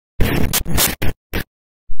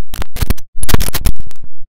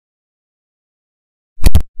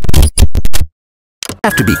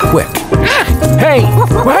Have to be quick. Hey,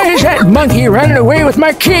 why is that monkey running away with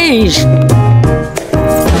my keys?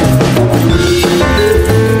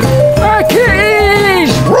 My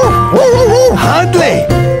keys! Handley,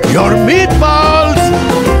 your meatballs!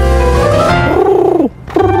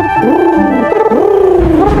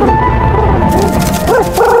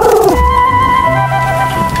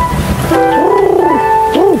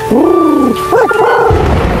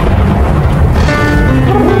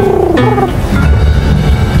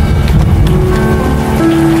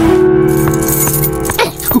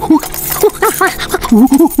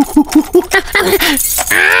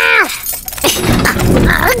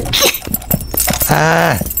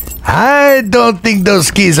 I don't think those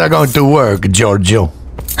keys are going to work, Giorgio.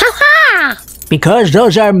 Because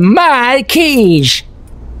those are my keys.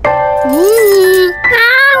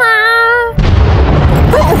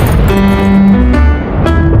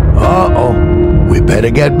 Uh-oh. We better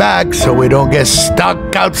get back so we don't get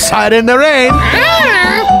stuck outside in the rain.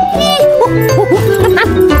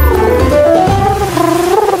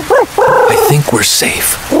 I think we're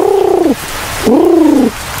safe.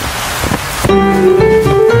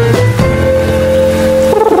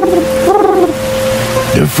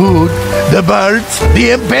 The food, the birds,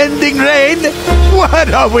 the impending rain.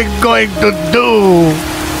 What are we going to do?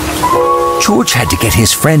 George had to get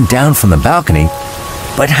his friend down from the balcony,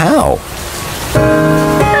 but how?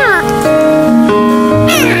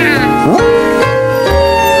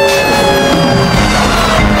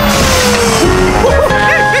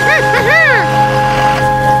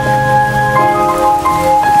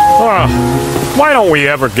 Why don't we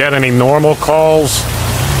ever get any normal calls?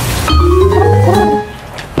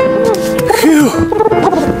 Phew.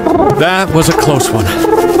 That was a close one.